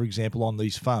RAW, for example, on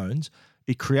these phones,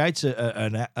 it creates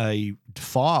a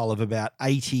file of about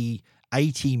 80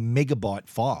 megabyte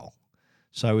file.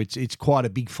 So it's quite a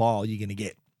big file you're going to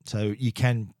get. So you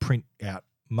can print out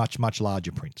much, much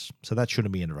larger prints. So that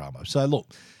shouldn't be a drama. So look,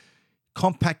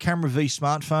 compact camera v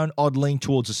smartphone, I'd lean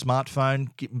towards a smartphone.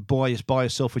 Buy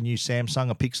yourself a new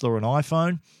Samsung, a Pixel, or an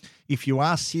iPhone. If you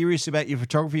are serious about your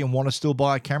photography and want to still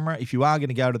buy a camera, if you are going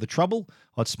to go to the trouble,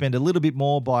 I'd spend a little bit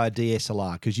more, buy a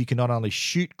DSLR, because you can not only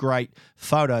shoot great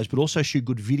photos, but also shoot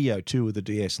good video too with the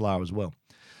DSLR as well.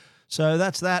 So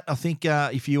that's that. I think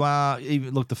if you are,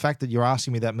 look, the fact that you're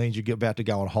asking me that means you're about to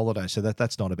go on holiday, so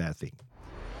that's not a bad thing.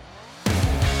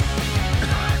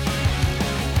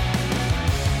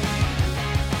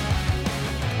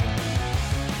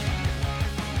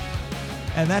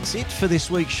 And that's it for this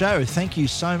week's show. Thank you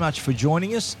so much for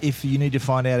joining us. If you need to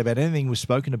find out about anything we've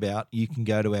spoken about, you can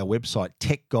go to our website,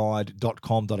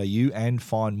 techguide.com.au, and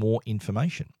find more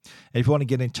information. And if you want to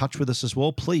get in touch with us as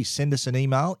well, please send us an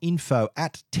email,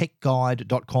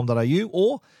 info@techguide.com.au,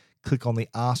 or click on the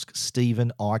Ask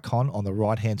Stephen icon on the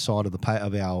right-hand side of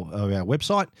our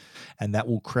website, and that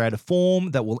will create a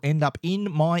form that will end up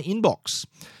in my inbox.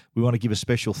 We want to give a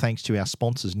special thanks to our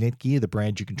sponsors, Netgear, the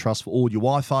brand you can trust for all your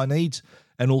Wi-Fi needs,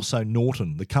 and also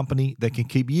Norton, the company that can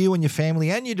keep you and your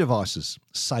family and your devices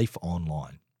safe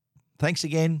online. Thanks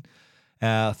again.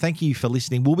 Thank you for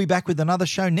listening. We'll be back with another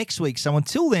show next week. So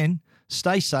until then,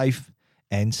 stay safe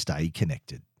and stay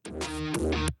connected.